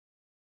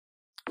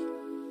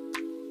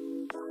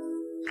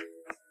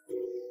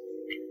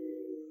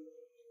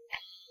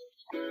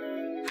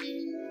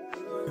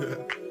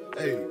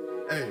Hey,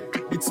 hey,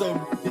 he told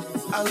me,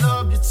 I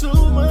love you too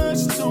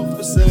much to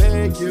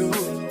forsake you.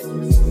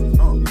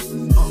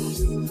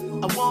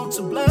 I want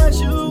to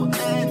bless you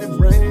and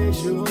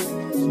embrace you.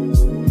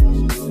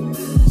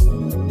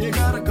 You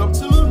gotta come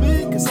to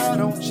me, cause I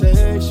don't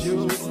chase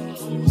you.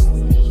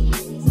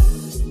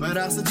 But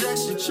I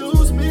suggest you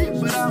choose me,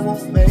 but I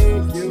won't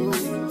make you.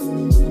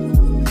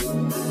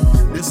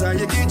 This how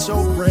you get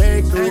your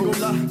breakthrough. Ain't gonna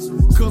lie,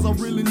 cause I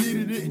really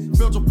needed it.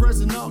 Felt your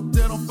presence out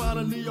there, I'm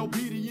finally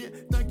obedient.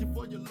 Thank you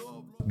for your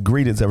love.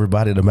 Greetings,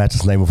 everybody, in the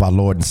matchless name of our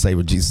Lord and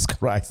Savior Jesus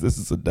Christ. This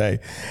is a day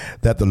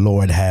that the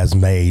Lord has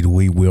made.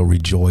 We will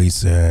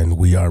rejoice, and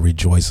we are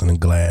rejoicing and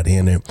glad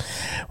in it.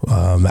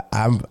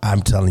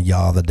 I'm telling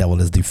y'all, the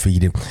devil is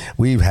defeated.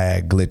 We've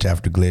had glitch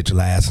after glitch.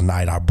 Last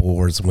night, our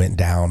boards went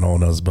down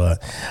on us,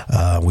 but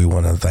we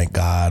want to thank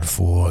God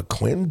for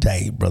Quentin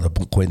Tate, Brother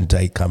Quentin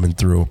Tate, coming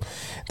through,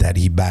 that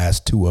he buys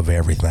two of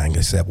everything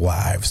except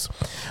wives.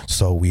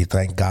 So we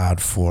thank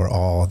God for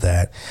all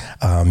that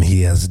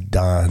he has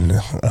done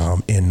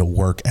in the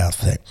work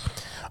ethic.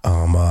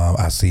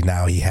 I see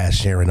now he has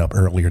Sharon up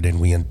earlier than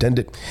we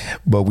intended,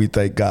 but we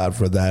thank God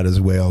for that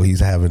as well. He's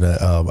having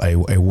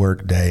a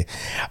work day.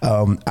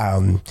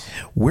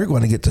 We're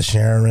going to get to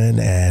Sharon,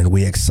 and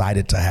we're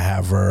excited to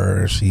have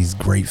her. She's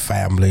great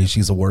family.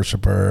 She's a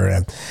worshiper,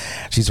 and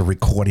she's a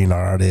recording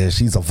artist.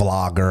 She's a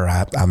vlogger.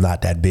 I'm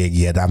not that big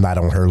yet. I'm not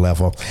on her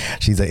level.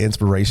 She's an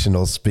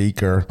inspirational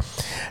speaker,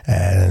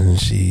 and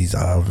she's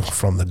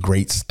from the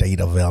great state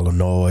of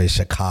Illinois,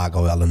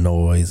 Chicago,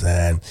 Illinois,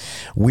 and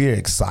we're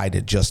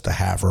excited just to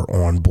have her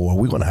on board.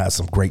 We're going to have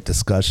some great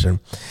discussion,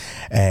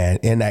 and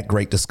in that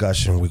great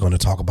discussion, we're going to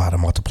talk about a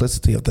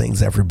multiplicity of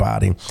things,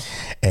 everybody.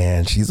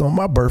 And she's on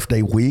my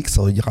birthday week,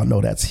 so y'all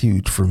know that's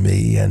huge for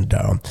me. And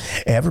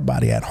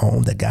everybody at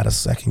home that got a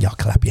second, y'all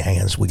clap your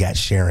hands. We got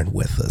Sharon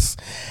with us,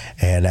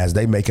 and as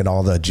they making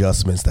all the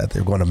adjustments that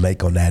they're going to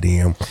make on that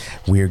end,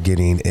 we're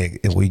getting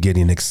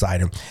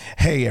excited.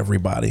 Hey,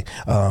 everybody!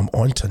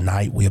 On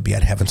tonight, we'll be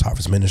at Heaven's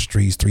Harvest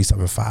Ministries,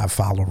 375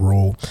 Fowler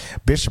Road.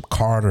 Bishop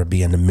Carter will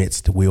be in the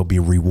midst. We'll be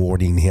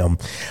rewarding him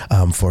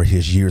for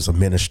his years of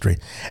ministry,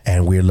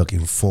 and we're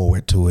looking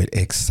forward to it,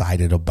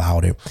 excited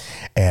about it.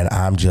 And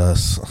I'm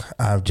just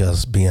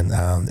being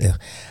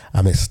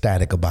I'm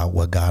ecstatic about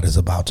what God is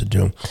about to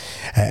do.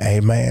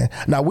 Amen.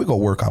 Now we're gonna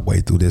work our way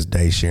through this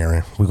day,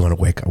 Sharon. We're gonna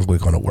work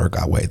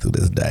our way through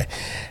this day.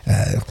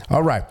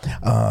 All right.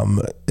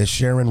 Is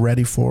Sharon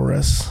ready for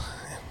us?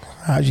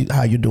 How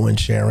you doing,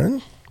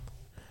 Sharon?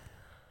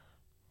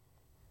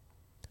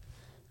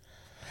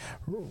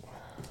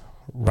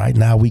 Right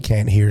now, we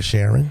can't hear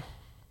Sharon.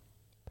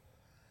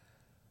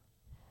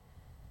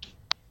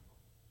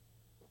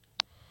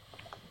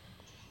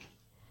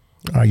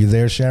 Are you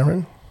there,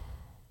 Sharon?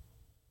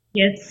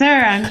 Yes,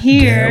 sir. I'm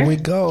here. There we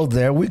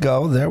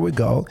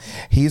go.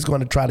 He's going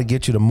to try to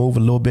get you to move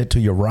a little bit to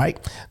your right.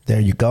 There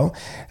you go.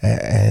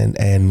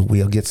 And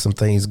we'll get some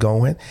things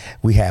going.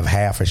 We have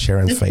half of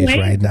Sharon's face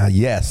right now.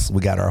 Yes,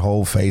 we got our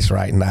whole face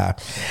right now.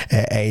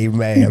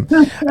 Amen.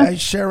 Hey,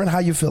 Sharon, how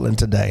you feeling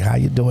today? How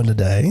you doing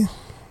today?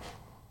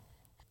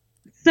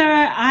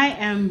 Sir, I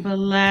am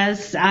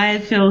blessed. I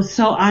feel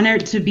so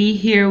honored to be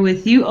here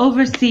with you,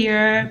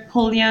 Overseer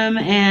Pulliam,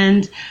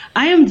 and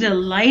I am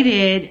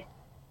delighted.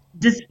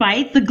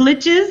 Despite the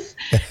glitches,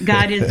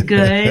 God is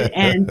good,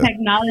 and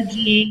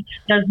technology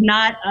does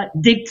not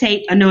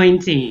dictate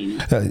anointing.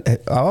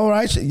 All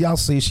right, y'all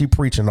see she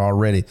preaching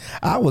already.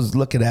 I was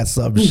looking at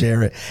something,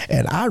 Sharon,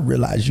 and I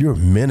realized you're a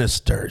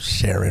minister,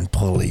 Sharon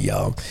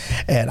Pulliam,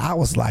 and I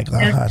was like,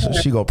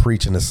 she gonna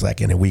preach in a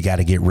second, and we got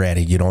to get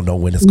ready. You don't know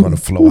when it's going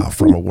to flow out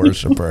from a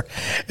worshiper,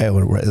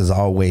 and is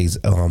always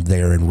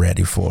there and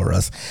ready for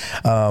us.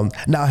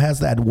 Now, has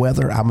that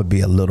weather? I'm gonna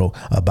be a little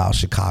about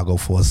Chicago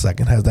for a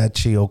second. Has that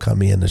chill come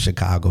into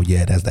Chicago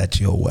yet? Has that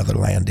chill weather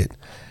landed?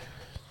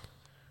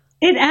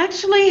 It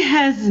actually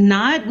has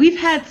not. We've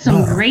had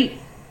some great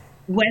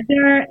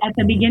weather at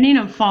the beginning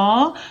of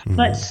fall,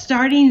 but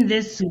starting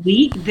this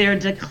week, they're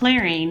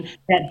declaring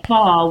that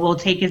fall will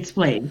take its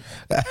place.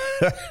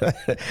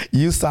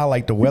 You sound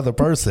like the weather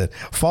person.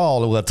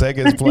 Fall will take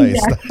its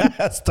place.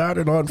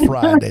 Started on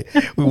Friday.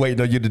 We're waiting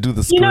on you to do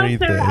the screen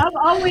sir, thing. I've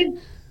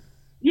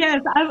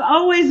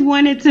always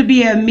wanted to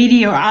be a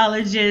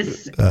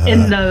meteorologist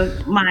in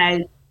my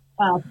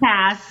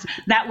past.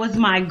 That was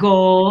my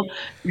goal,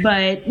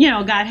 but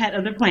God had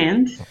other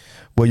plans.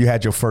 Well, you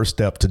had your first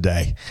step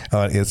today.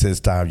 It's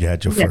his time. You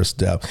had your first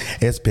step.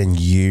 It's been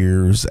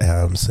years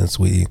since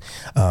we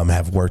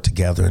have worked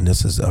together, and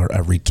this is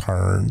a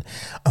return.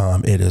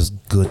 It is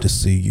good to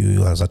see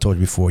you. As I told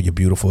you before, you're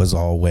beautiful as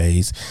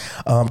always.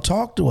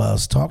 Talk to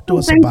us. Talk to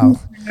us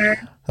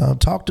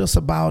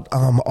about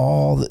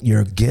all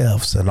your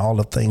gifts and all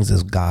the things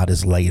that God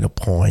has laid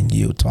upon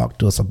you. Talk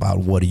to us about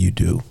what do you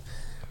do?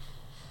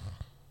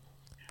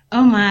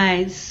 Oh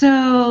my.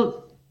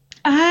 So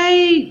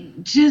I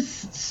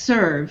just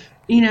serve,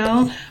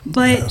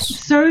 but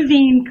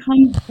serving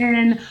comes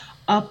in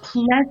a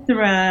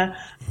plethora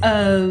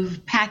of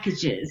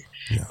packages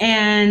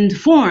and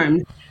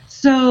forms.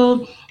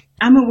 So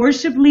I'm a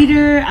worship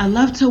leader. I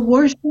love to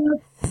worship.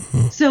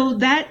 So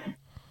that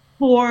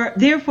for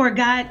therefore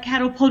God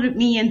catapulted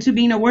me into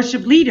being a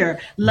worship leader,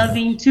 Yeah.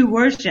 loving to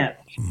worship.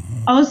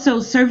 Also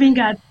serving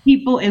God's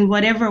people in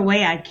whatever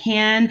way I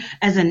can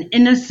as an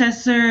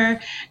intercessor,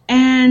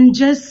 and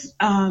just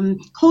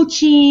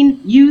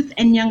coaching youth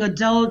and young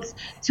adults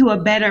to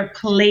a better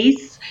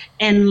place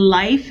in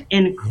life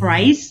in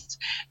Christ.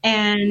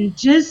 And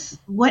just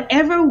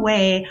whatever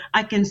way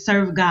I can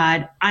serve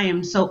God, I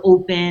am so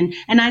open.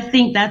 And I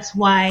think that's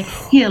why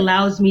He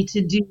allows me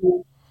to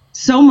do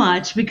so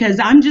much, because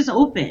I'm just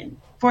open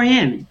for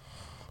Him.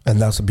 And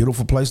that's a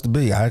beautiful place to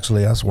be.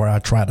 Actually, that's where I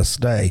try to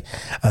stay.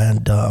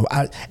 And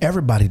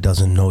everybody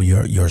doesn't know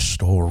your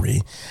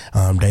story.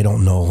 They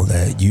don't know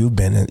that you've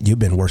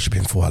been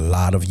worshiping for a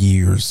lot of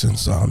years,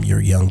 since your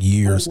young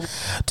years.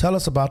 Tell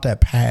us about that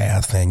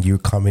path, and you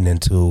coming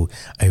into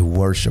a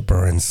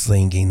worshiper and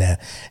singing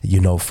that,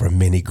 for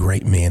many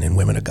great men and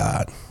women of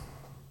God.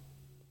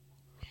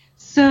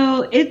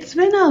 So it's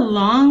been a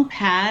long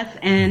path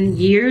and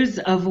years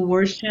of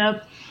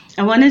worship.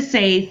 I want to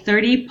say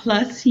 30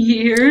 plus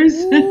years.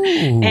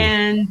 Ooh.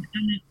 And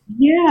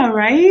yeah,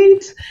 right?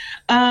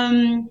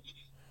 Um,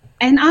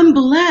 and I'm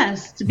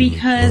blessed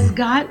because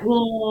God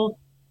will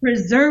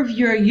preserve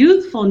your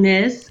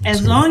youthfulness That's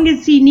as right. long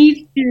as He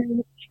needs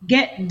to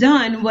get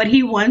done what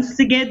He wants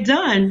to get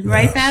done,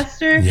 right, Yes.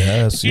 Pastor?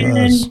 Yes. Yes.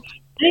 And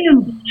I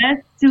am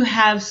blessed to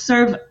have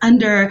served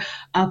under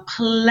a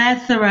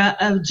plethora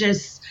of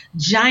just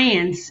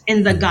giants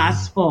in the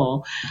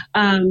gospel.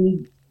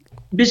 Um,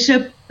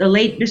 the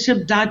late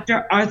Bishop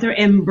Dr. Arthur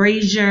M.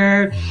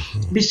 Brazier,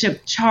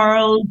 Bishop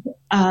Charles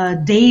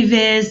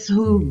Davis,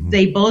 who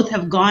they both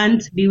have gone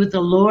to be with the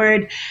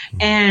Lord,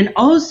 and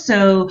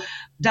also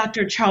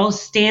Dr.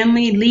 Charles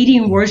Stanley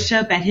leading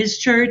worship at his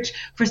church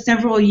for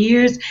several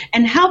years.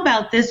 And how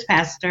about this,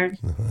 Pastor?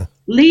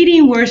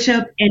 Leading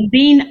worship and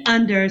being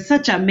under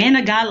such a man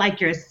of God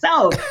like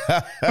yourself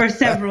for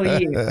several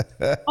years.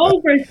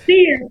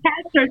 Overseer,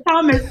 Pastor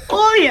Thomas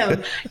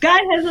Pulliam.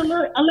 God has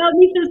allowed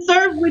me to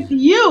serve with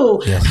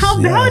you. Yes, How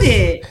about yes,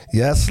 it?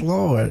 yes,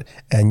 Lord.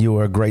 And you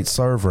are a great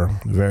server,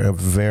 very,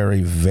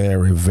 very,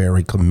 very,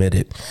 very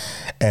committed.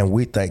 And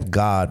we thank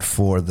God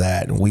for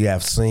that. We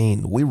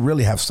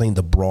really have seen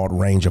the broad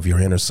range of your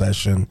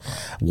intercession,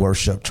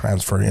 worship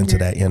transfer into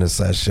that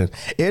intercession.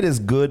 It is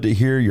good to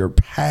hear your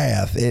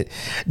path. It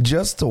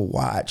just to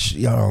watch.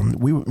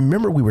 We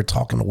remember we were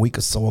talking a week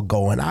or so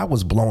ago, and I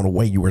was blown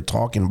away. You were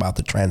talking about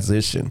the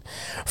transition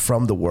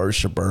from the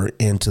worshiper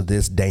into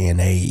this day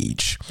and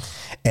age,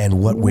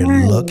 and what we're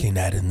looking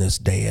at in this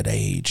day and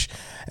age.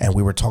 And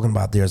we were talking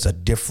about there's a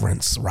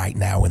difference right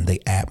now in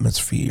the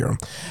atmosphere.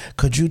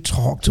 Could you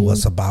talk to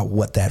us about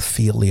what that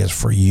feel is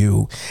for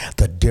you,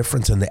 the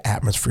difference in the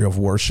atmosphere of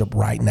worship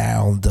right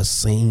now, the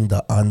seen,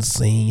 the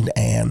unseen,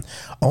 and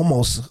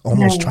almost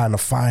trying to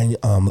find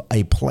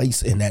a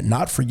place in that,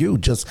 not for you,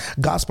 just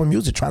gospel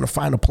music, trying to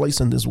find a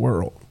place in this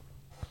world?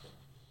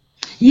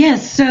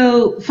 Yes,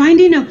 so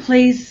finding a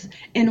place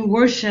in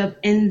worship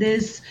in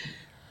this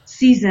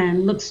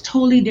season looks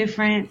totally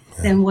different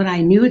than what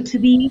I knew it to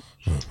be.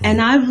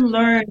 And I've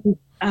learned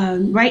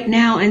right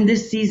now in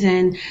this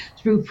season,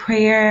 through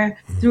prayer,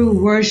 through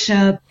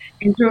worship,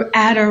 and through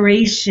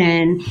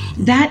adoration,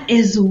 that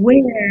is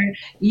where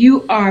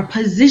you are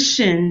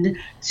positioned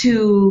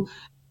to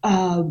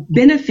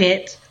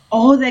benefit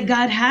all that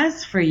God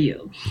has for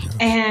you.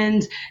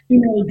 And,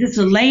 just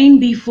laying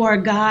before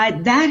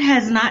God, that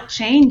has not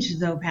changed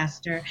though,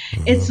 Pastor.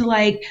 It's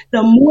like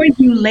the more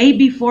you lay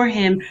before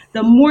Him,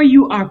 the more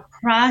you are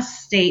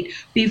prostrate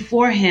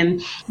before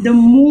Him, the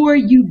more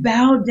you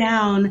bow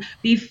down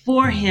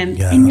before Him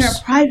in your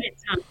Yes. private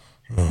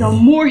time, the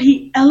more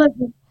He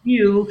elevates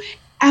you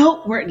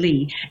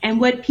outwardly. And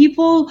what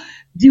people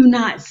do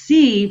not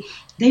see,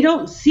 they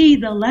don't see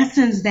the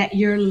lessons that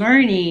you're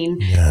learning,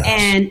 Yes.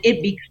 and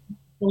it becomes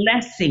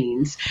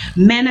blessings,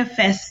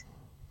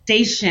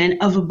 manifestation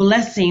of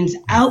blessings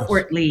Yes.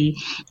 outwardly.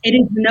 It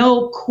is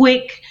no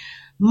quick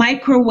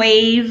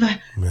microwave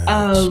Yes.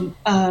 of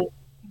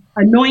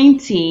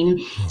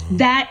anointing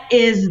that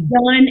is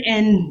done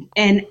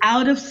and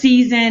out of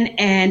season,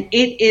 and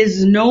it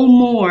is no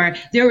more.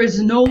 There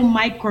is no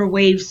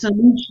microwave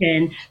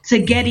solution to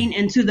getting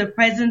into the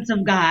presence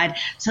of God,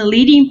 to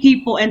leading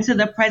people into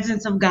the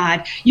presence of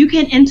God. You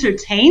can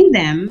entertain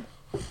them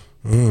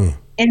in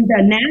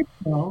the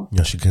natural,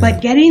 Yes, you but can.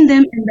 getting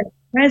them in the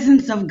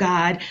presence of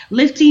God,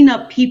 lifting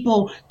up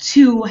people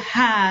to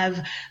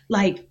have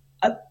like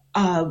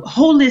a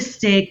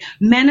holistic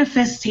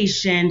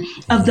manifestation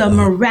of the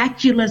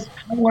miraculous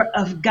power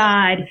of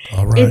God.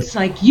 All right. It's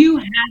like you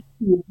have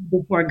to be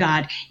before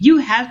God. You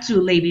have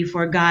to lay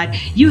before God.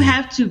 You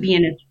have to be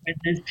in His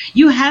presence.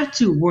 You have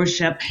to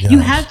worship. You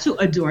Yes. have to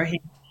adore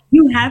Him.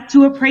 You have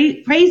to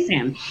praise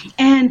Him.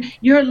 And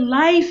your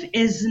life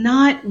is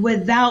not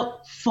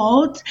without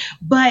fault,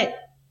 but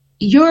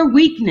your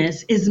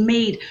weakness is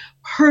made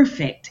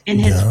perfect in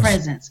His Yes.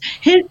 presence.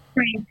 His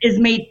strength is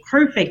made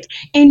perfect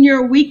in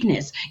your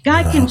weakness.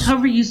 God can Yes.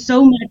 cover you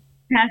so much,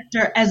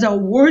 pastor, as a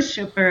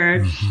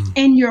worshiper Hmm.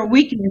 in your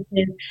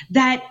weaknesses,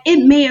 that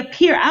it may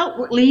appear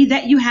outwardly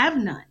that you have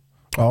none.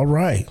 All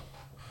right.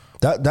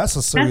 That's a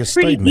That's serious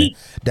pretty statement. deep.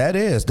 That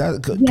is.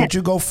 That Yes. could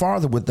you go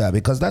farther with that?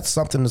 Because that's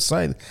something to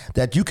say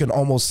that you can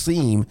almost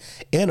seem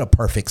in a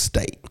perfect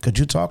state. Could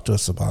you talk to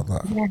us about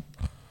that? Yes.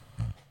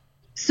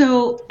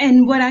 So,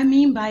 and what I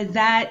mean by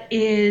that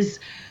is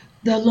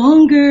the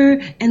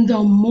longer and the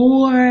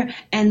more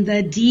and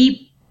the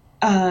deep,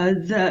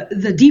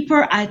 the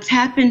deeper I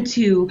tap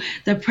into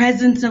the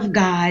presence of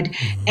God,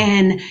 Hmm.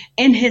 and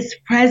in His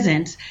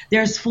presence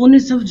there's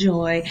fullness of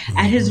joy.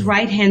 At His Hmm.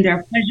 right hand there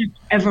are pleasures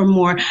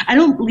evermore. I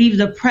don't believe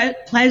the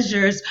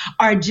pleasures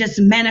are just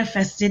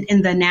manifested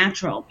in the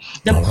natural.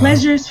 The All right.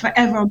 pleasures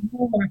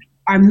forevermore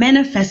are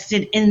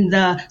manifested in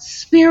the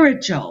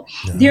spiritual.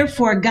 Yes.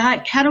 Therefore,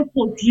 God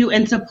catapults you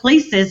into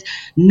places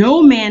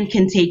no man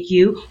can take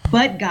you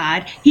but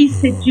God. He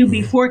sets you Hmm.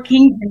 before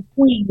kings and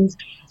queens.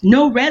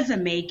 No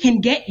resume can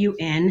get you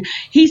in.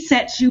 He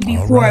sets you All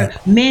before right.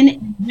 men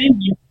and women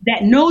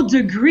that no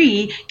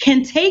degree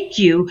can take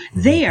you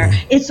there. Hmm.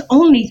 It's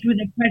only through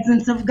the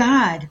presence of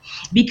God,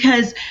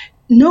 because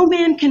no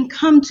man can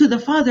come to the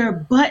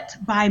Father but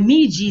by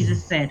me,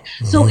 Jesus said.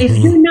 So if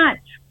Hmm. you're not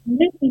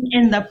living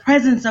in the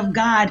presence of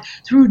God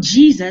through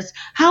Jesus,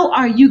 how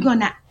are you going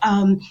to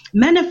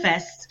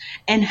manifest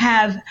and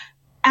have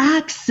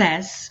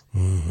access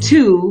Hmm.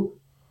 to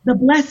the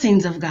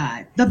blessings of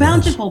God, the Yes.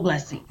 bountiful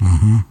blessing?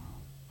 Hmm.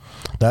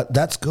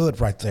 That's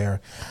good right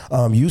there.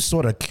 You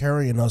sort of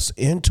carrying us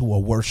into a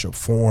worship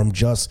form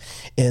just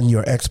in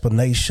your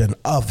explanation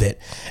of it,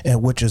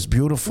 and which is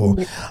beautiful.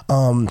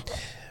 Um,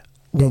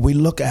 when we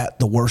look at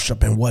the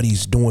worship and what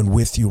he's doing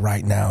with you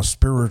right now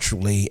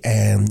spiritually,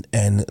 and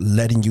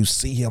letting you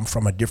see him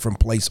from a different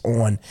place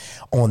on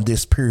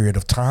this period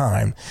of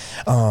time,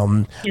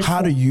 Yes, how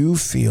sir. do you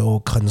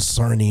feel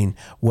concerning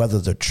whether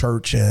the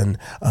church and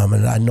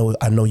I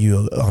know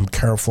you're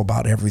careful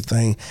about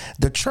everything,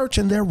 the church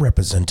and their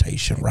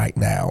representation right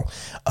now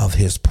of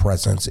his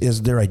presence?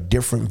 Is there a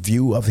different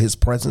view of his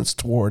presence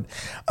toward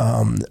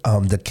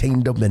the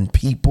kingdom and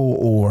people,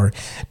 or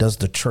does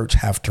the church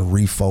have to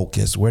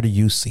refocus? Where do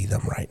you see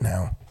them right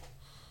now?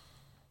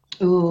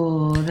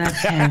 Oh, that's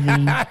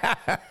heavy.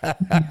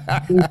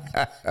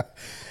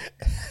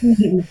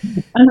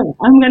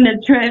 I'm going to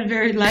tread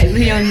very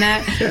lightly on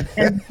that.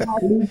 And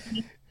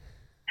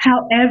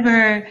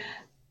however,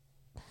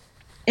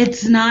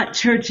 it's not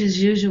church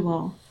as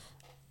usual,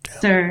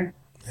 sir.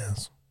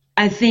 Yes.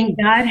 I think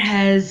God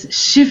has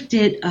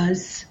shifted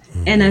us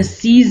in a Hmm.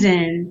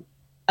 season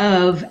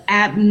of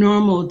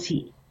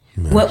abnormality.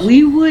 What Yes.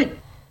 we would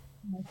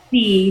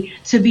see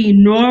to be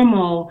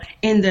normal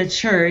in the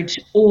church,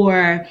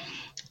 or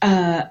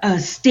a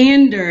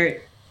standard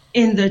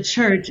in the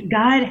church,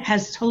 God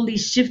has totally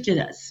shifted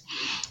us.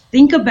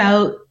 Think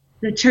about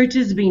the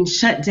churches being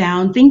shut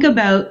down. Think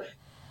about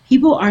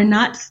people are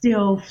not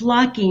still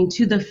flocking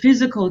to the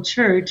physical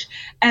church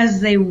as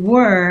they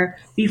were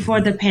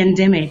before the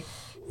pandemic.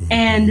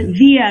 And Hmm.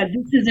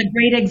 this is a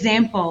great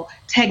example,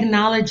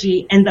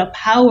 technology and the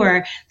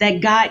power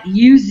that God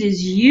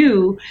uses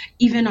you,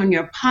 even on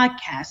your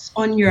podcasts,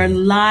 on your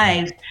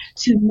lives,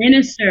 to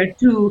minister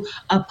to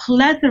a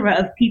plethora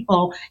of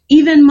people,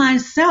 even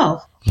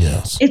myself.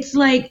 Yes. It's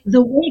like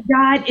the way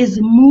God is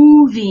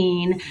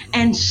moving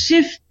and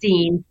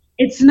shifting.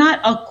 It's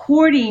not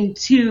according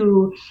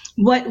to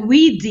what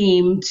we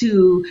deem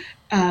to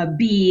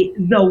be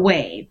the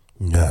way.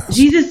 Yes.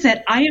 Jesus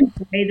said, I am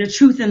the way, the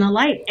truth, and the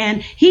light.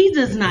 And he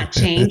does not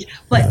change,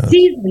 but Yes.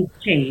 seasons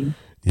change.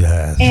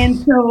 Yes. And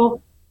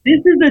so this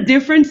is a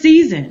different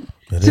season.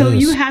 It So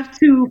you is. have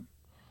to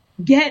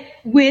get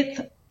with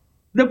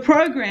the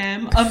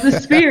program of the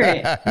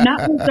Spirit,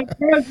 not with the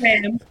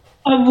program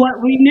of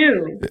what we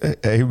knew.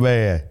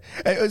 Amen.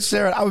 Hey,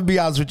 Sharon, I would be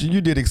honest with you.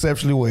 You did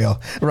exceptionally well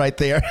right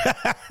there.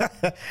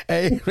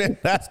 Amen.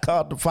 That's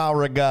called the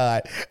power of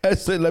God. I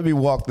said, let me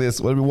walk this.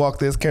 Let me walk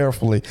this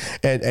carefully,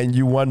 and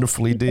you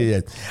wonderfully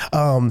did.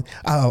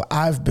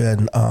 I've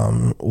been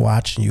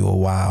watching you a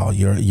while.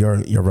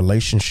 Your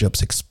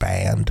relationships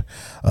expand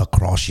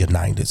across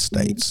United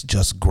States.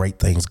 Just great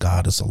things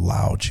God has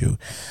allowed you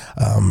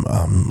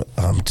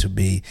to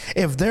be.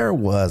 If there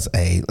was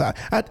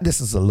this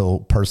is a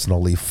little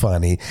personally funny.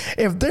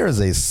 If there is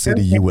a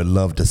city you would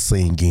love to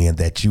sing in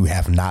that you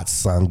have not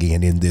sung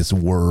in this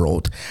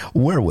world,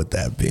 where would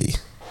that be?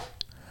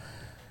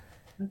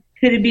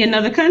 Could it be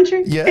another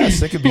country?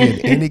 Yes, it could be in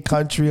any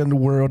country in the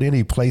world,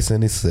 any place,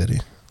 any city.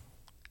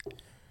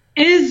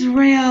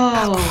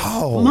 Israel,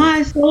 Oh,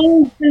 my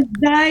soul's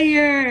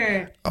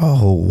desire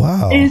oh,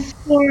 wow. is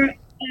for a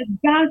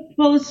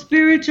gospel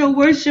spiritual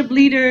worship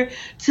leader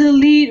to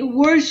lead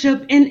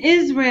worship in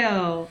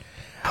Israel.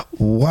 I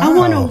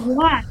want to Wow.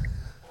 walk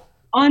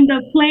on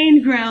the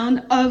plain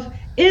ground of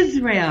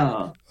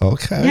Israel.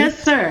 Okay.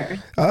 Yes, sir.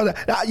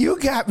 Now you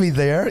got me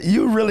there.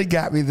 You really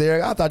got me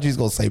there. I thought you was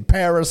going to say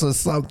Paris or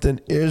something,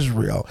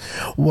 Israel.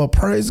 Well,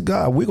 praise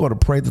God. We're going to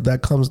pray that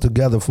that comes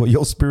together for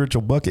your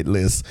spiritual bucket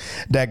list,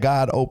 that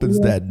God opens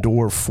that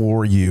door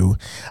for you.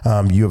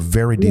 You're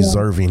very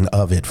deserving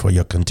of it for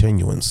your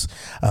continuance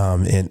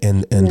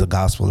in the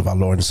gospel of our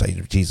Lord and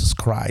Savior, Jesus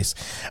Christ.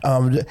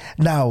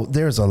 Now,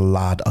 there's a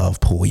lot of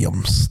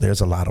poems.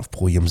 There's a lot of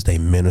poems. They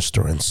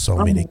minister in so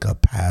many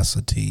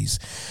capacities,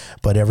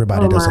 but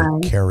everybody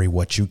doesn't carry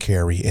what you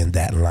carry in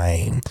that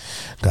lane.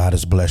 God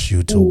has blessed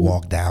you to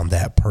walk down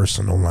that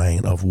personal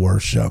lane of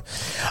worship.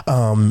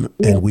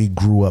 And we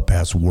grew up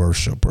as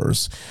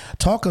worshipers.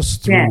 Talk us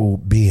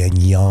through being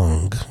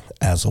young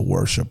as a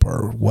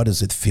worshiper. What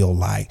does it feel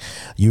like?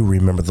 You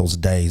remember those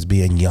days,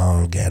 being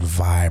young and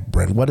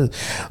vibrant.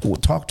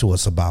 Talk to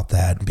us about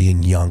that,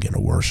 being young and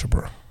a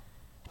worshiper.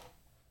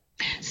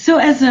 So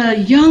as a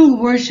young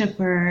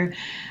worshiper,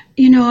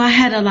 I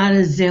had a lot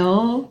of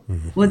zeal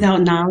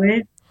without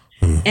knowledge.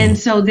 And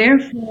so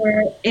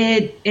therefore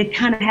it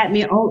kind of had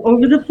me all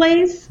over the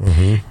place.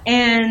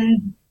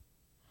 And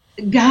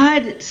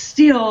God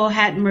still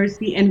had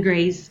mercy and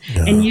grace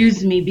and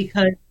used me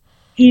because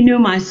he knew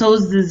my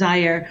soul's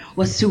desire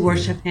was to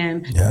worship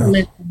him, to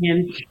live for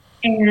him.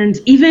 And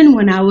even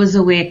when I was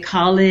away at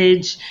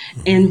college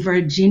in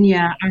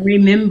Virginia, I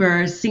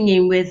remember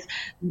singing with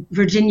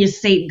Virginia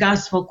State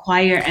Gospel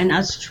Choir and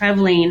us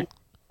traveling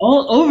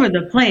all over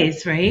the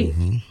place, right?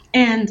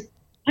 And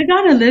I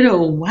got a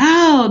little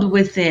wild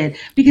with it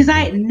because I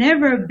had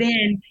never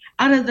been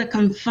out of the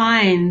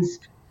confines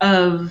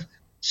of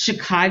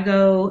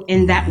Chicago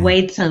in that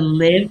way to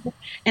live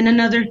in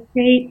another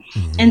state.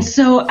 And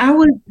so I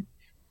was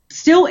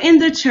still in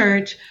the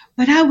church,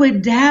 but I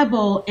would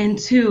dabble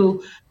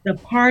into the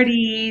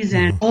parties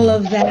and all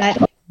of that.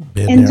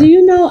 Been And do there.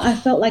 you know, I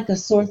felt like a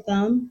sore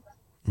thumb.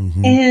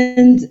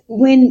 And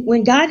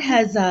when God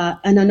has an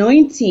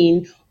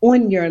anointing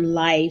on your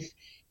life,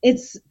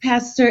 it's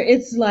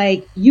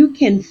like you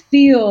can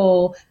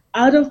feel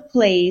out of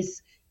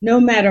place no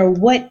matter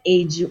what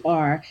age you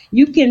are.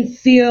 You can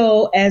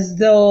feel as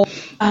though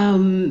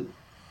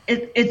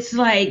it's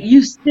like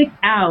you stick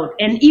out,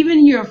 and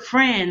even your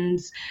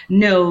friends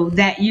know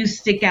that you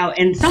stick out,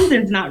 and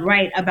something's not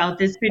right about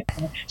this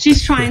picture.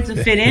 She's trying to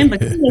fit in,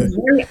 but she was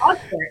very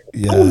awkward.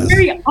 I was Yes.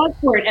 very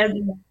awkward as a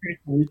young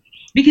person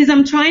because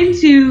I'm trying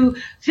to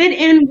fit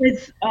in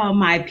with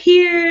my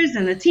peers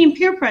and the team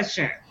peer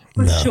pressure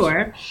for Yes.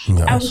 sure.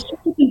 I was Yes.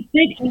 trying to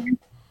fit in.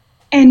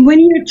 And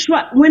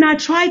when I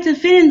tried to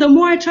fit in, the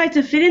more I tried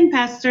to fit in,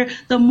 Pastor,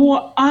 the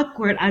more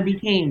awkward I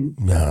became.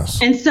 Yes.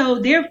 And so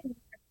therefore,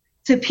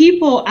 to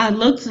people, I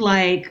looked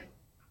like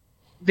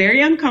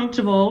very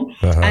uncomfortable.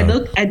 Uh-huh.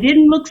 I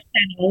didn't look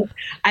settled.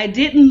 I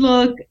didn't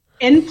look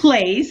in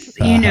place.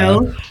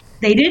 Uh-huh.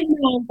 They didn't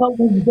know what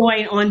was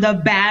going on, the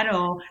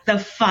battle, the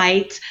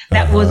fight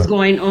that was Uh-huh.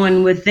 going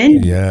on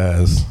within me.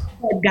 Yes.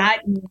 But God,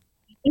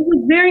 it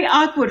was very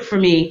awkward for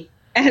me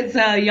as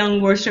a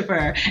young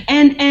worshiper.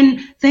 And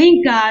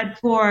thank God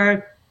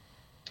for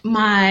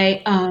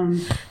my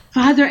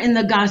father in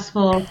the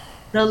gospel,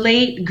 the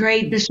late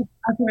great Bishop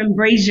Arthur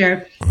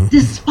Brazier.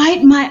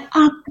 Despite my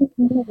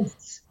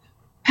awkwardness,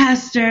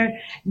 Pastor,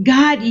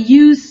 God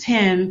used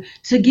him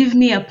to give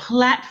me a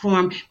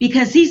platform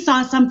because he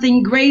saw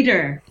something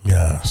greater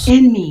Yes.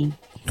 in me.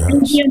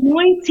 And Yes. the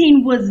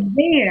anointing was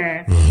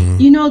there.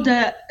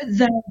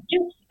 The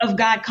gift of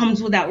God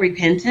comes without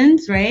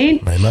repentance,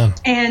 right? Amen.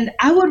 And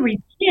I would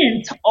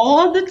repent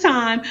all the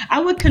time.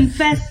 I would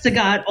confess to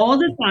God all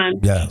the time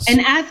Yes.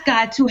 and ask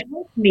God to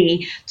help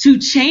me, to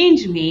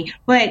change me.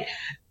 But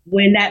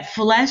when that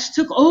flesh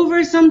took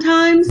over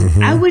sometimes,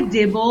 I would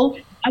dibble,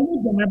 I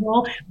would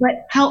dabble.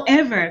 But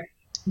however,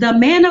 the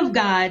man of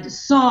God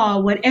saw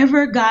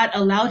whatever God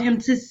allowed him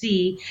to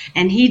see,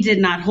 and he did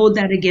not hold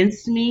that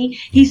against me.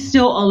 He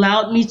still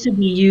allowed me to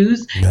be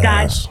used.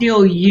 God Yes.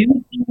 still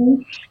used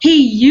me.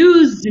 He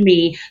used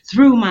me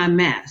through my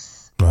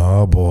mess.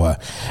 Oh boy.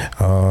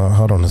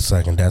 Hold on a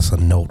second. That's a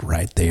note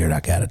right there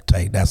that I gotta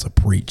take. That's a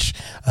preach.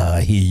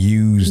 He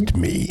used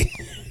me.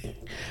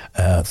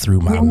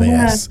 Through my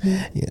mess.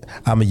 Yeah,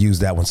 I'm gonna use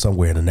that one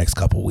somewhere in the next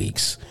couple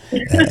weeks.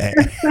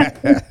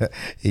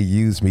 He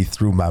used me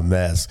through my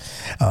mess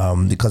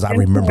because I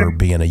remember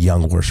being a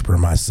young worshiper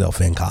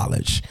myself in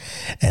college,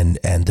 and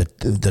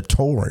the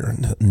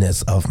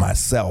tornness of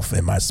myself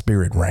in my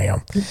spirit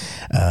realm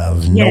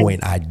of knowing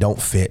I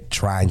don't fit,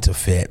 trying to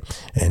fit,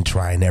 and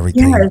trying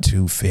everything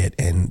to fit,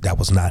 and that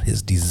was not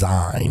his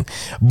design.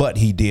 But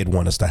he did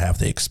want us to have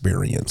the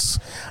experience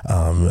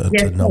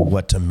to know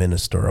what to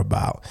minister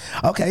about.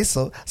 Okay,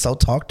 so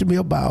talk to me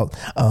about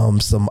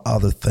some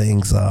other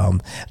things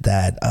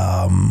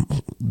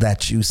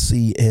that you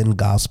see in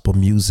gospel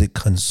music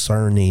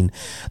concerning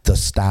the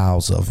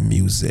styles of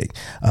music.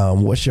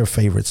 What's your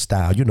favorite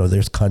style?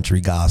 There's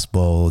country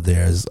gospel,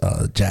 there's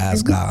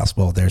jazz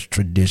gospel, there's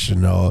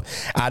traditional.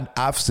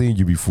 I've seen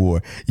you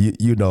before.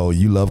 You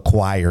love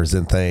choirs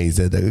and things,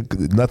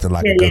 and nothing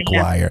like a good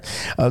choir.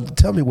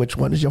 Tell me, which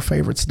one is your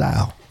favorite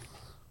style?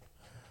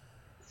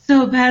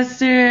 So,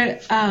 Pastor,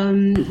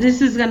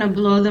 this is going to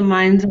blow the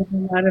minds of a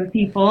lot of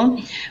people,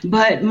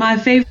 but my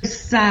favorite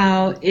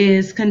style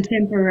is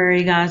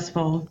contemporary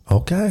gospel.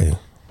 Okay.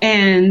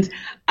 And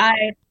I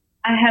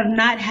I have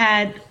not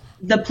had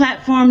the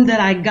platform that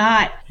I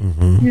got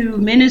to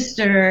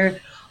minister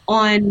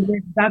on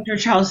with Dr.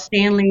 Charles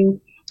Stanley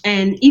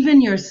and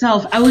even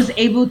yourself. I was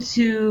able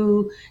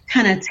to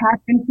kind of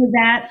tap into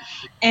that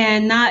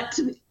and not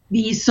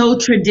be so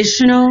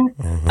traditional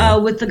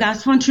with the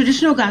gospel. And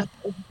traditional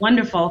gospel is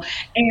wonderful.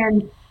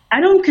 And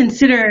I don't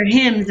consider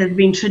hymns as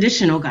being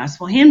traditional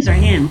gospel. Hymns are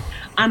hymns.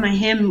 I'm a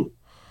hymn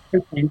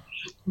person.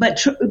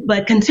 But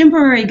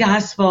contemporary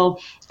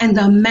gospel and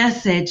the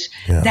message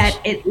Yes.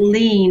 that it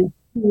leans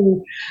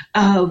to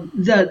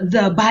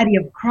the body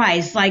of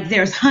Christ, like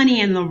there's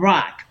honey in the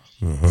rock.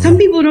 Some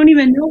people don't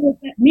even know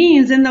what that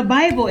means in the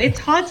Bible. It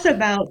talks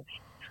about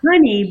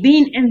honey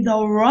being in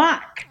the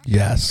rock for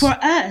Yes.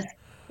 us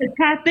to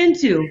tap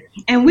into,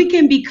 and we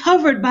can be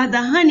covered by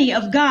the honey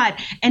of God.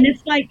 And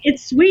it's like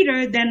it's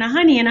sweeter than the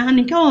honey in a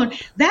honeycomb.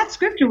 That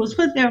scripture was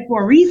put there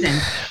for a reason,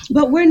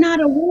 but we're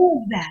not aware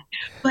of that.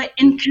 But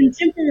in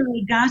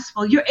contemporary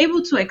gospel, you're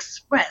able to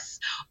express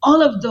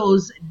all of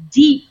those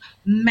deep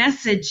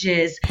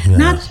messages,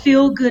 not Yes.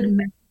 feel good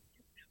messages,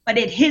 but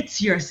it hits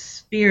your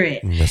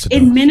spirit. Yes, it It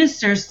does.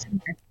 ministers to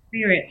your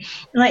spirit.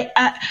 Like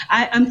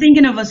I'm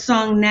thinking of a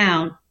song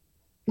now,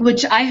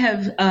 which I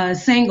have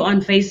sang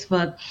on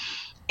Facebook.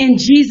 In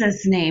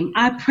Jesus' name,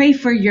 I pray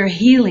for your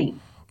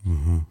healing,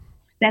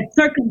 that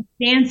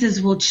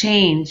circumstances will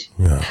change.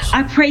 Yes.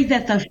 I pray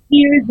that the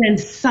fears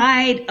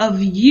inside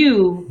of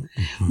you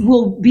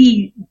will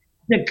be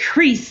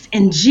decreased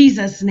in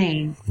Jesus'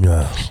 name.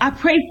 Yes. I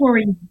pray for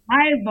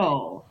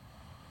revival.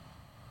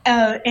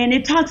 And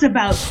it talks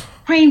about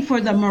praying for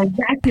the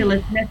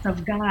miraculousness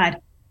of God.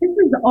 This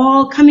is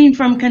all coming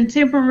from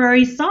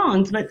contemporary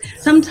songs, but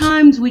Yes.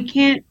 sometimes we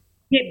can't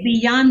get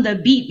beyond the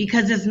beat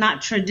because it's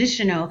not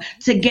traditional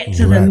to get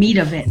to You're the right. meat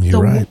of it. You're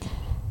So, right.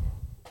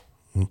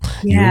 You're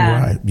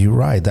yeah. right. You're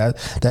right.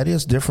 That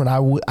is different.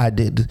 I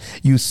did.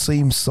 You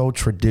seem so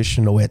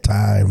traditional at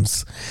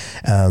times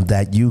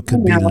that you I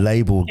could be know.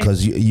 labeled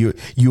because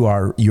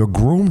you're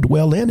groomed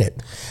well in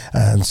it,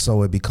 and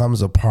so it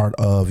becomes a part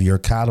of your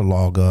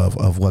catalog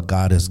of what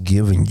God has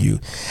given you,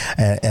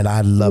 and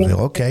I love it. Yeah.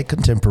 Okay,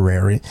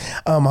 contemporary.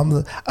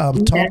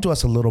 Talk Yeah. to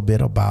us a little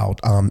bit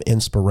about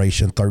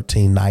Inspiration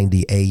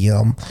 1390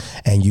 AM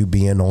and you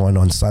being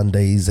on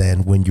Sundays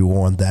and when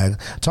you're on that.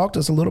 Talk to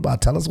us a little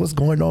about. Tell us what's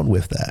going on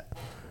with that.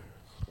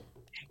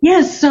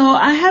 Yes, so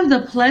I have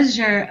the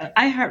pleasure.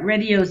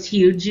 iHeartRadio is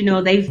huge. You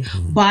know, they've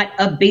bought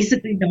up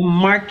basically the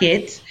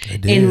market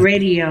They in did.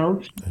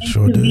 radio. They And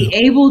sure to be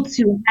did. able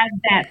to have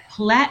that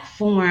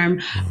platform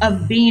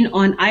of being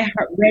on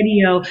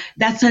iHeartRadio,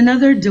 that's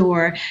another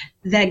door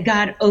that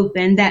God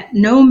opened that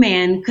no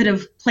man could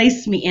have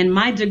placed me in.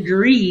 My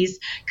degrees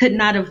could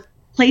not have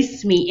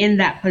placed me in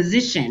that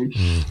position.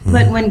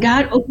 But when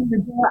God opened the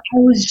door, I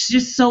was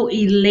just so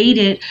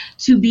elated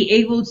to be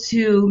able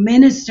to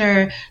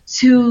minister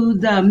to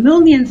the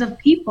millions of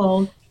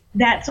people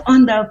that's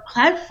on the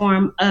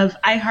platform of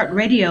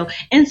iHeartRadio.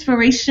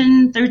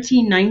 Inspiration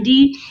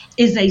 1390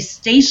 is a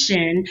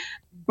station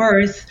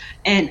birth,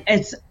 and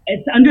it's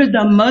under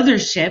the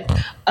mothership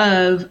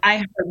of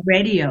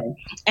iHeartRadio.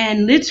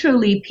 And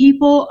literally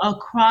people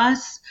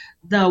across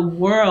the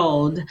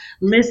world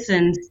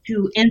listens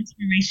to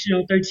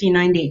Inspirational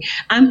 1390.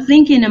 I'm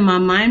thinking in my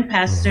mind,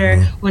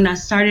 Pastor, when I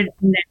started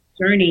on that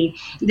journey,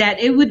 that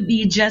it would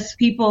be just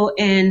people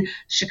in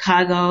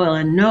Chicago,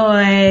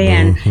 Illinois,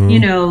 and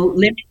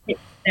limited to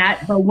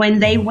that. But when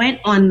they went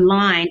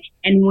online,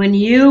 and when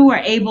you were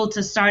able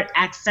to start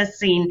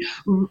accessing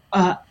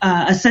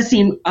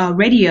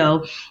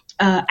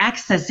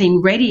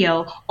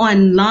radio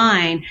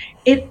online,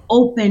 it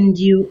opened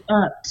you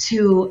up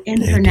to It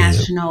did.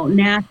 international,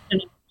 national,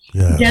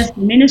 Yes. just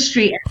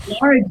ministry at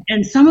large.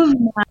 And some of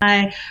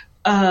my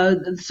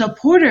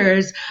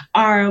supporters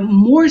are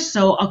more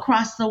so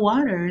across the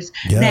waters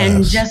than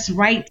Yes. just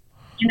right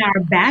in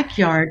our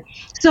backyard.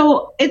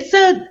 So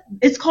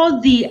it's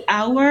called the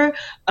Hour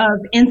of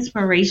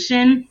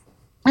Inspiration.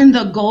 And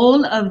the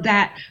goal of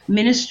that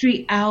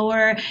ministry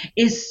hour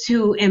is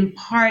to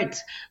impart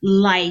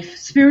life,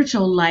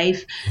 spiritual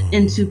life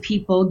into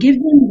people, give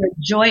them the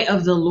joy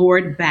of the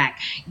Lord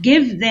back,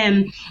 give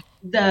them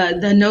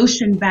the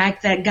notion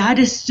back that God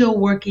is still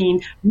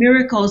working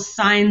miracles,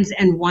 signs,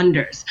 and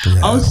wonders.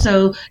 Yes.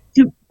 Also,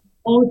 to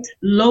promote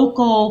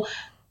local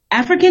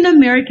African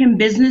American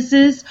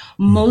businesses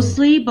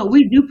mostly, but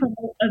we do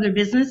promote other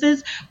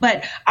businesses.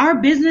 But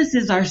our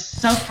businesses are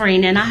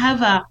suffering, and I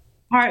have a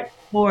heart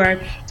for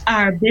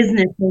our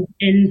businesses,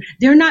 and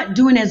they're not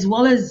doing as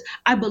well as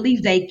I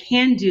believe they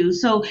can do.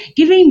 So,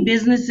 giving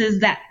businesses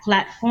that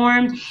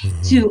platform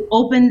to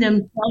open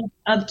themselves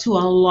up to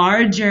a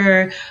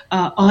larger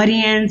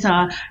audience,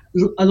 a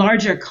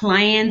larger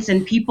clients,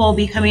 and people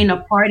becoming a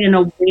part and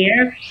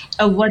aware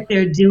of what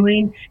they're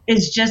doing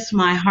is just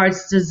my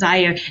heart's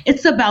desire.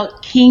 It's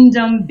about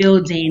kingdom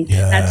building.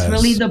 That's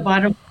really Yes. the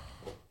bottom.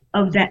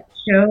 of that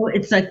show.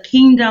 It's a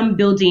kingdom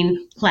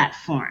building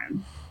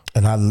platform,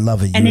 And I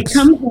love it. and it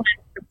comes on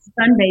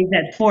Sundays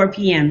at 4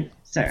 p.m.,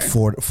 sir.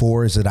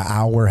 Four, is it an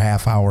hour,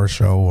 half hour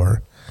show,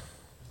 or?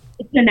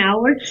 It's an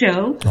hour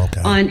show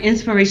Okay. on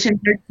Inspiration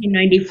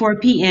 1390, 4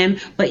 p.m.,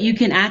 but you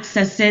can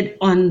access it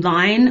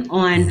online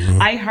on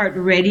Hmm.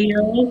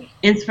 iHeartRadio,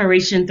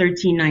 Inspiration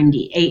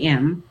 1390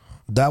 AM.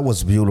 That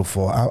was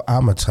beautiful.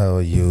 I'm gonna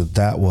tell you,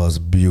 that was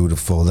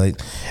beautiful.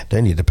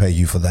 They need to pay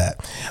you for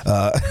that.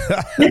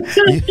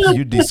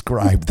 You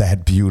described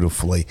that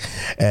beautifully.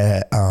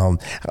 I'm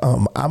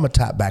gonna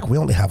tap back. We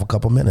only have a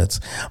couple minutes,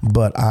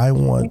 but I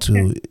want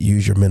to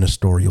use your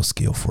ministerial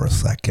skill for a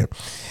second.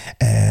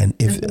 And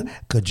if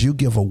could you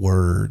give a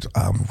word,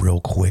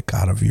 real quick,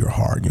 out of your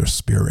heart and your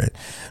spirit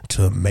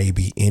to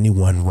maybe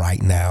anyone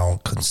right now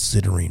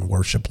considering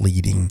worship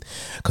leading,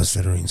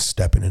 considering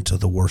stepping into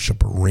the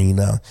worship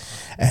arena,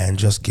 and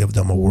just give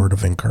them a word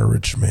of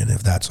encouragement,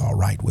 if that's all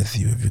right with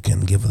you, if you can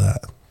give that.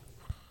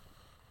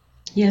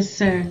 Yes,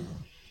 sir.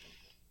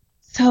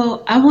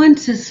 So I want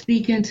to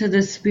speak into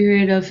the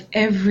spirit of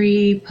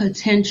every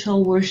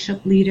potential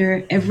worship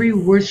leader, every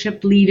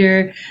worship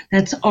leader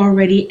that's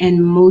already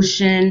in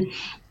motion,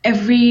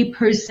 every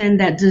person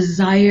that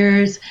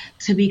desires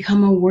to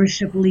become a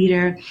worship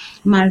leader.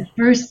 My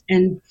first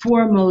and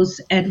foremost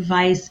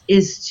advice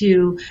is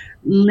to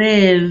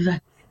live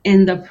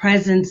in the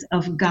presence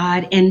of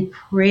God in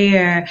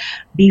prayer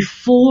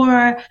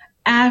before,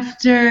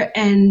 after,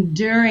 and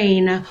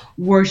during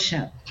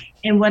worship.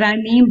 And what I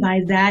mean by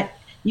that,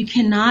 you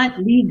cannot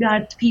lead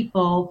God's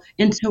people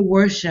into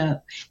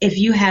worship if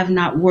you have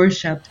not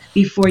worshiped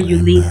before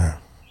you lead Amen.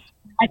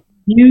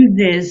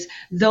 uses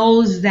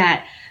those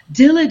that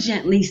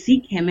diligently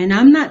seek him. And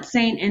I'm not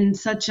saying in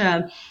such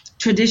a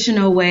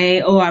traditional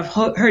way, or I've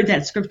heard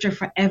that scripture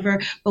forever,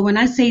 but when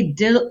I say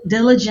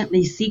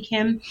diligently seek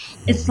him,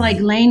 it's like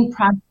laying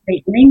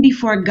prostrate, laying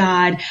before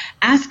God,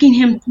 asking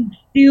him to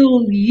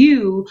fill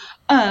you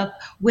up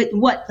with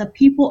what the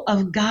people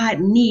of God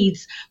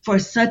needs for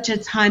such a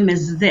time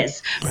as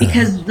this.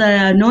 Because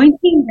the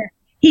anointing that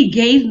he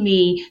gave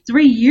me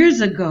 3 years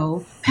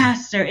ago,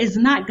 Pastor, is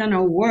not going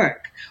to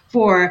work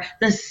for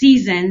the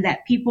season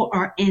that people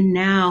are in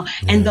now,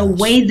 and the Yes.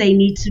 way they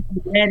need to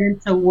be led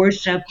into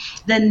worship,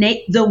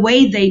 the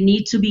way they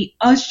need to be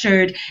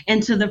ushered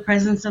into the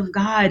presence of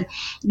God.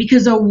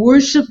 Because a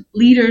worship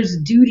leader's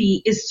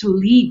duty is to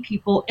lead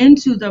people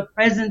into the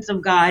presence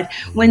of God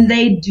when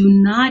they do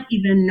not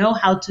even know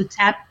how to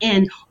tap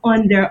in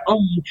on their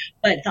own.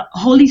 But the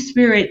Holy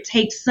Spirit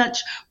takes such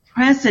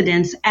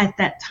precedence at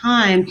that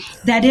time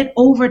that it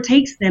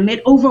overtakes them,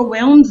 it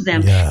overwhelms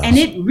them, and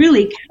Yes. it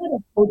really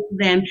catapults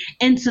them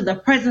into the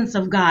presence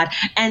of God.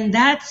 And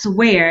that's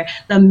where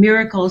the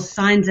miracles,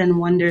 signs, and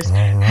wonders All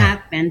right.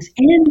 happens.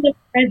 In the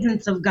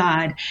presence of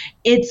God,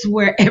 it's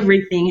where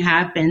everything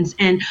happens.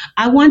 And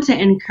I want to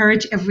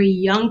encourage every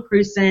young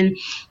person,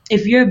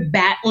 if you're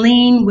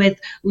battling with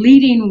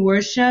leading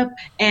worship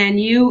and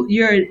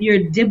you're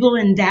dibble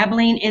and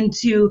dabbling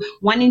into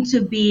wanting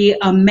to be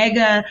a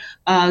mega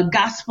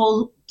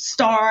gospel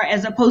star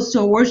as opposed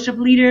to a worship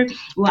leader,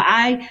 well,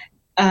 I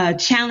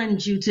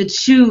challenge you to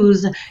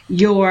choose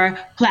your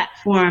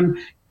platform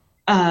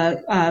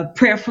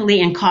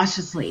prayerfully and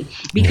cautiously,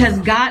 because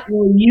Yeah. God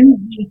will use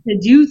you to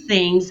do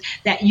things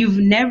that you've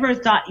never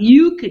thought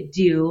you could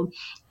do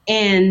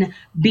in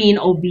being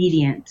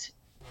obedient.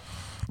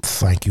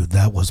 Thank you.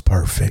 That was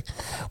perfect.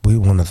 We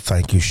want to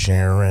thank you,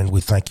 Sharon. We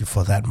thank you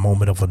for that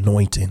moment of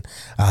anointing.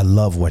 I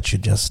love what you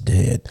just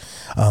did.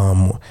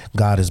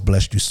 God has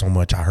blessed you so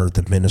much. I heard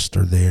the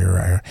minister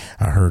there.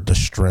 I heard the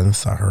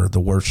strength. I heard the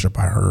worship.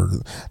 I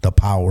heard the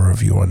power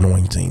of your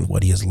anointing,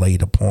 what he has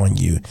laid upon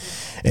you.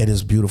 It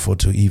is beautiful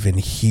to even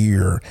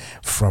hear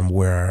from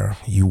where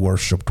you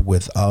worshiped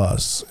with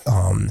us,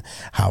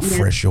 how Yes,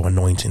 fresh your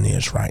anointing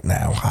is right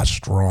now, how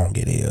strong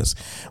it is,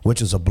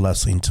 which is a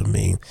blessing to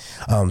me.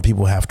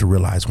 People have to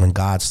realize when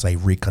God say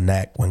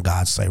reconnect, when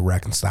God say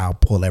reconcile,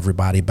 pull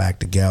everybody back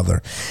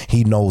together,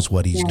 he knows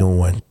what he's yes.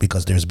 doing,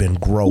 because there's been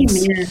growth.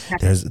 Amen.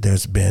 There's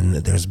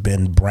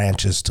been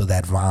branches to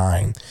that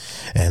vine,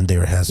 and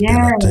Yes,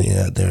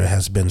 there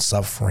has been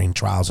suffering,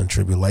 trials, and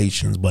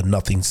tribulations, but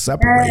nothing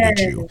separated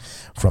you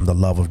yes, from the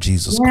love of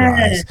Jesus yes.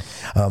 Christ.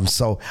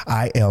 So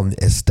I am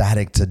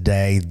ecstatic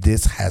today.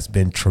 This has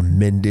been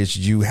tremendous.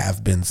 You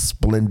have been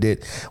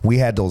splendid. We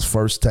had those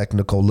first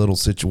technical little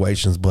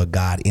situations, but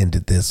God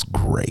ended this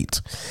great,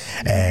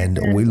 and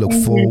we look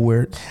Amen.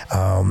 forward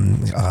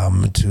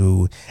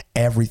to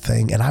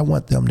everything. And I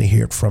want them to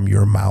hear it from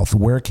your mouth.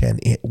 Where can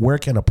a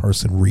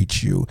person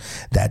reach you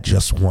that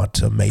just want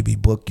to maybe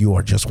book you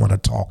or just want to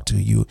talk to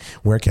you?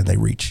 Where can they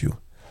reach you?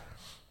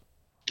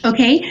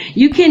 Okay,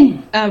 you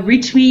can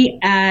reach me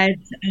at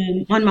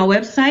on my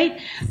website,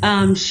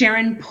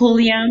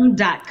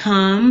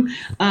 SharonPulliam.com,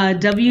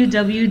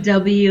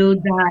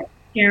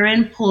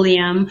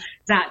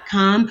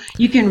 www.SharonPulliam.com.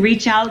 You can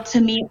reach out to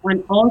me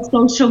on all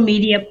social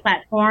media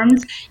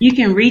platforms. You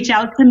can reach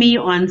out to me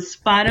on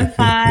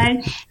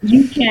Spotify.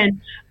 You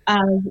can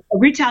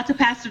reach out to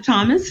Pastor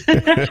Thomas,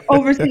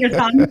 Overseer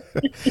Thomas.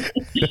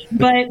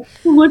 But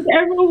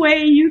whichever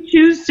way you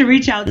choose to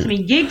reach out to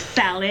me,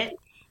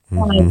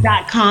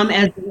 gigsalad.com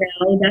as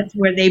well. That's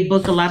where they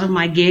book a lot of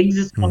my gigs.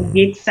 It's called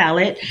Gig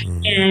Salad.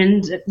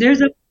 And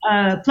there's a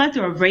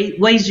plethora of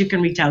ways you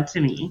can reach out to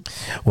me.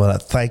 Well,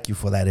 thank you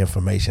for that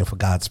information for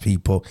God's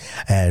people.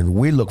 And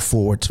we look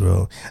forward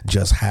to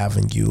just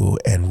having you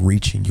and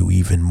reaching you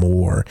even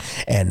more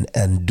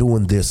and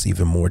doing this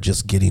even more,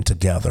 just getting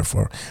together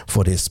for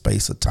this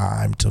space of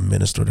time to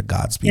minister to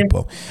God's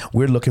people. Yes.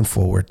 We're looking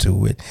forward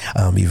to it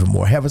even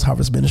more. Heaven's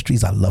Harvest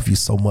Ministries, I love you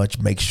so much.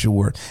 Make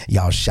sure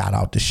y'all shout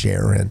out to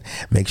Sharon.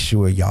 Make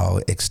sure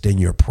y'all extend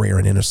your prayer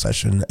and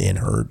intercession in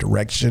her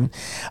direction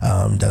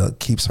that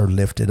keeps her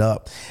lifted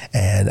up.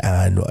 And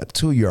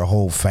to your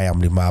whole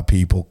family, my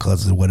people,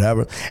 cousins,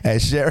 whatever,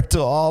 and share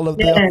to all of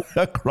them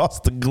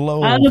across the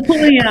globe. All the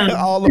Pulliam.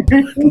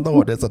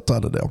 Lord, there's a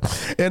ton of them.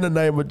 In the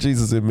name of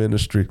Jesus in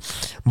ministry.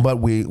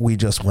 But we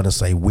just want to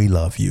say we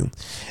love you,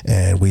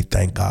 and we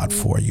thank God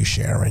for you,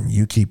 Sharon.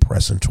 You keep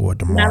pressing toward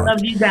the mark. I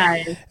love you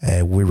guys,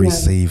 and we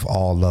receive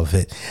all of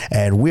it.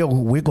 And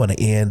we're going to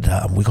end.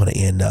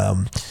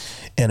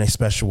 In a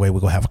special way. We're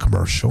going to have a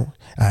commercial.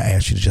 I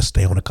ask you to just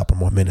stay on a couple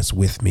more minutes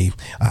with me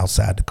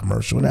outside the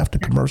commercial. And after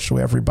commercial,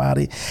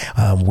 everybody,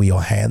 we'll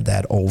hand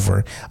that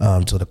over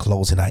to the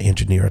closing. Our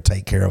engineer will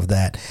take care of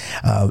that.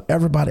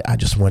 Everybody, I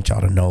just want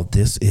y'all to know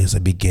this is a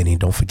beginning.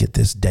 Don't forget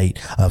this date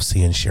of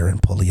seeing Sharon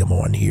Pulliam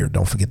on here.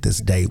 Don't forget this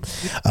date.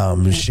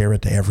 Share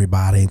it to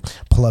everybody.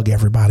 Plug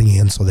everybody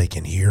in so they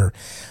can hear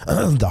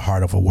the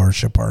heart of a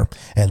worshiper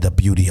and the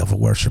beauty of a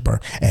worshiper.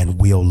 And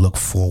we'll look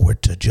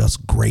forward to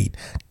just great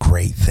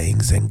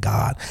things in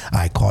God.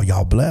 I call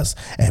y'all blessed,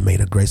 and may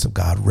the grace of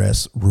God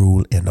rest,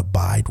 rule, and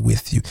abide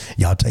with you.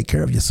 Y'all take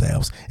care of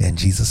yourselves in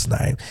Jesus'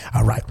 name.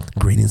 All right.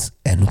 Greetings,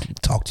 and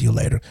talk to you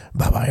later.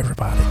 Bye-bye,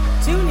 everybody.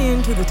 Tune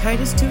in to the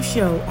Titus 2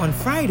 Show on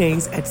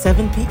Fridays at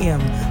 7 p.m.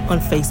 on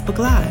Facebook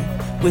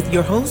Live with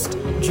your host,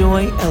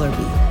 Joy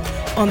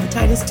Ellerby. On the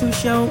Titus 2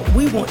 Show,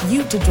 we want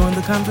you to join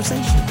the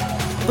conversation.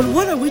 But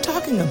what are we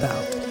talking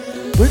about?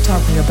 We're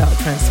talking about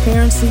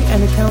transparency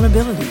and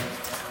accountability.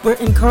 We're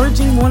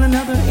encouraging one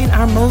another in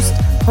our most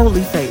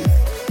holy faith.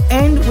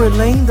 And we're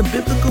laying the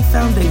biblical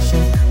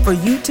foundation for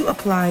you to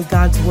apply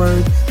God's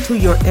word to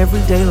your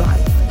everyday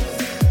life.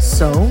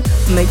 So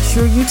make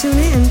sure you tune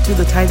in to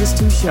the Titus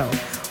 2 Show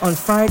on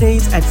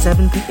Fridays at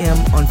 7 p.m.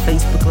 on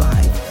Facebook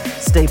Live.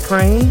 Stay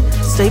praying,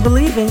 stay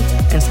believing,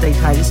 and stay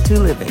Titus 2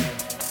 living.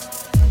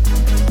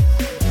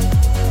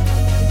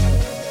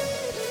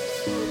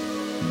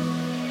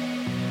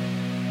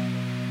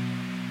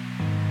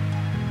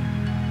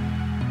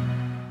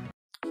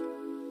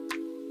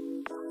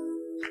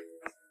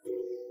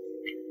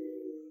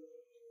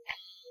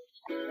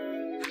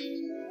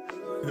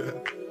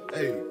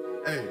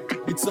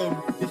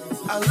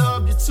 I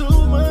love you too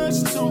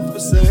much to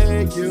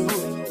forsake you.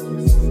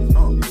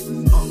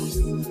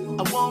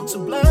 I want to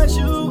bless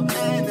you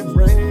and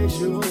embrace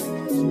you.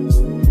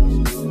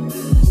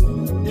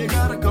 You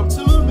gotta come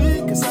to me,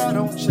 cause I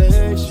don't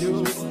chase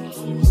you.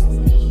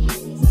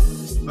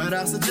 But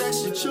I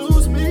suggest you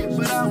choose me,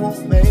 but I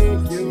won't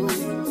make you.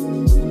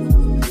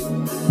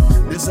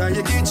 This how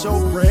you get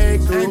your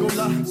breakthrough. Ain't gonna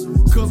lie,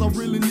 cause I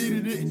really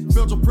needed it.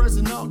 Felt your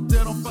presence out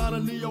that I'm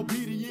finally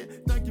obedient.